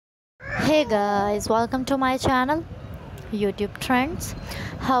Hey guys, welcome to my channel YouTube Trends.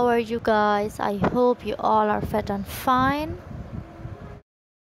 How are you guys? I hope you all are fit and fine.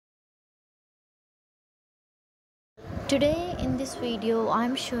 Today in this video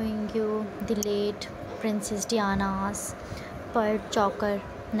I'm showing you the late Princess Diana's pearl choker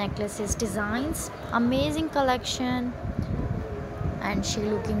necklaces designs. Amazing collection and she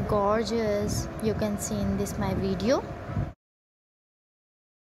looking gorgeous. You can see in this my video.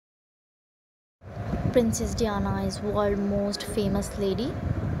 Princess Diana is world's most famous lady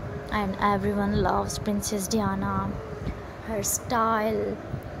and everyone loves Princess Diana. Her style,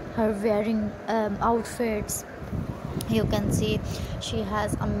 her wearing outfits, you can see she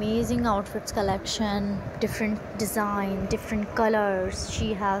has amazing outfits collection, different design, different colors.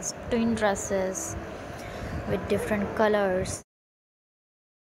 She has twin dresses with different colors.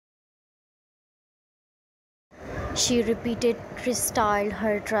 She repeatedly styled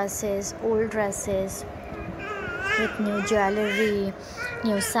her dresses, old dresses, with new jewelry,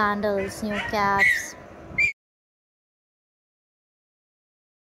 new sandals, new caps.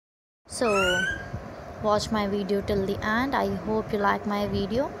 So watch my video till the end. I hope you like my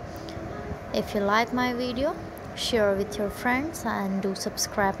video. If you like my video, share with your friends and do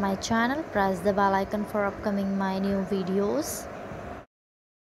subscribe my channel. Press the bell icon for upcoming my new videos.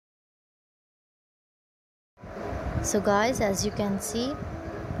 So guys, as you can see,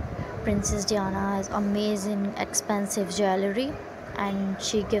 Princess Diana has amazing expensive jewelry and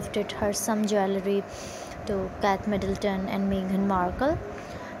she gifted her some jewelry to Kate Middleton and Meghan Markle,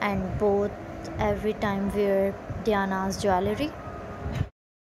 and both every time wear Diana's jewelry.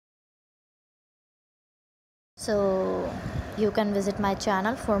 So you can visit my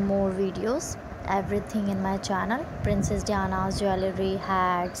channel for more videos. Everything in my channel: Princess Diana's jewelry,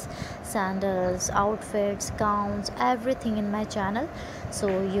 hats, sandals, outfits, gowns, everything in my channel. So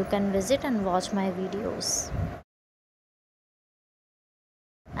you can visit and watch my videos.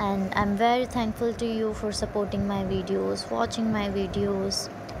 And I'm very thankful to you for supporting my videos, watching my videos,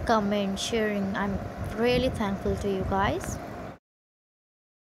 comment, sharing. I'm really thankful to you guys.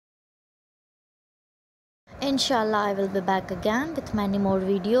 Inshallah, I will be back again with many more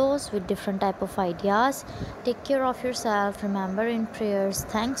videos with different type of ideas. Take care of yourself. Remember in prayers.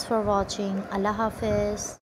 Thanks for watching. Allah Hafiz.